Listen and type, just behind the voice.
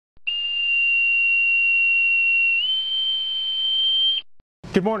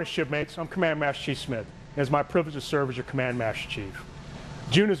Good morning, shipmates. I'm Command Master Chief Smith, and it's my privilege to serve as your Command Master Chief.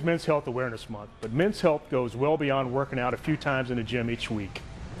 June is Men's Health Awareness Month, but men's health goes well beyond working out a few times in the gym each week.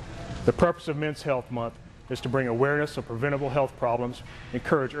 The purpose of Men's Health Month is to bring awareness of preventable health problems,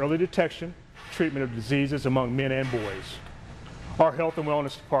 encourage early detection, treatment of diseases among men and boys. Our Health and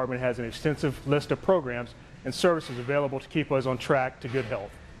Wellness Department has an extensive list of programs and services available to keep us on track to good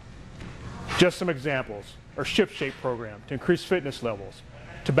health. Just some examples: our Ship Shape program to increase fitness levels,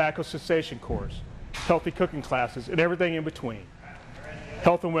 tobacco cessation course, healthy cooking classes, and everything in between.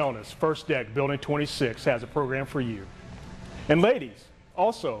 Health and Wellness, First Deck, Building 26 has a program for you. And ladies,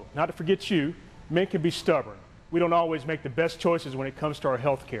 also, not to forget you, men can be stubborn. We don't always make the best choices when it comes to our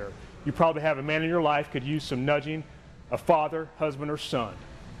health care. You probably have a man in your life could use some nudging, a father, husband, or son.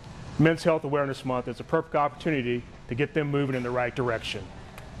 Men's Health Awareness Month is a perfect opportunity to get them moving in the right direction.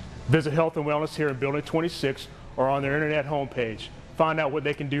 Visit Health and Wellness here in Building 26 or on their internet homepage. Find out what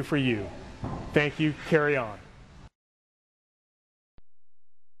they can do for you. Thank you. Carry on.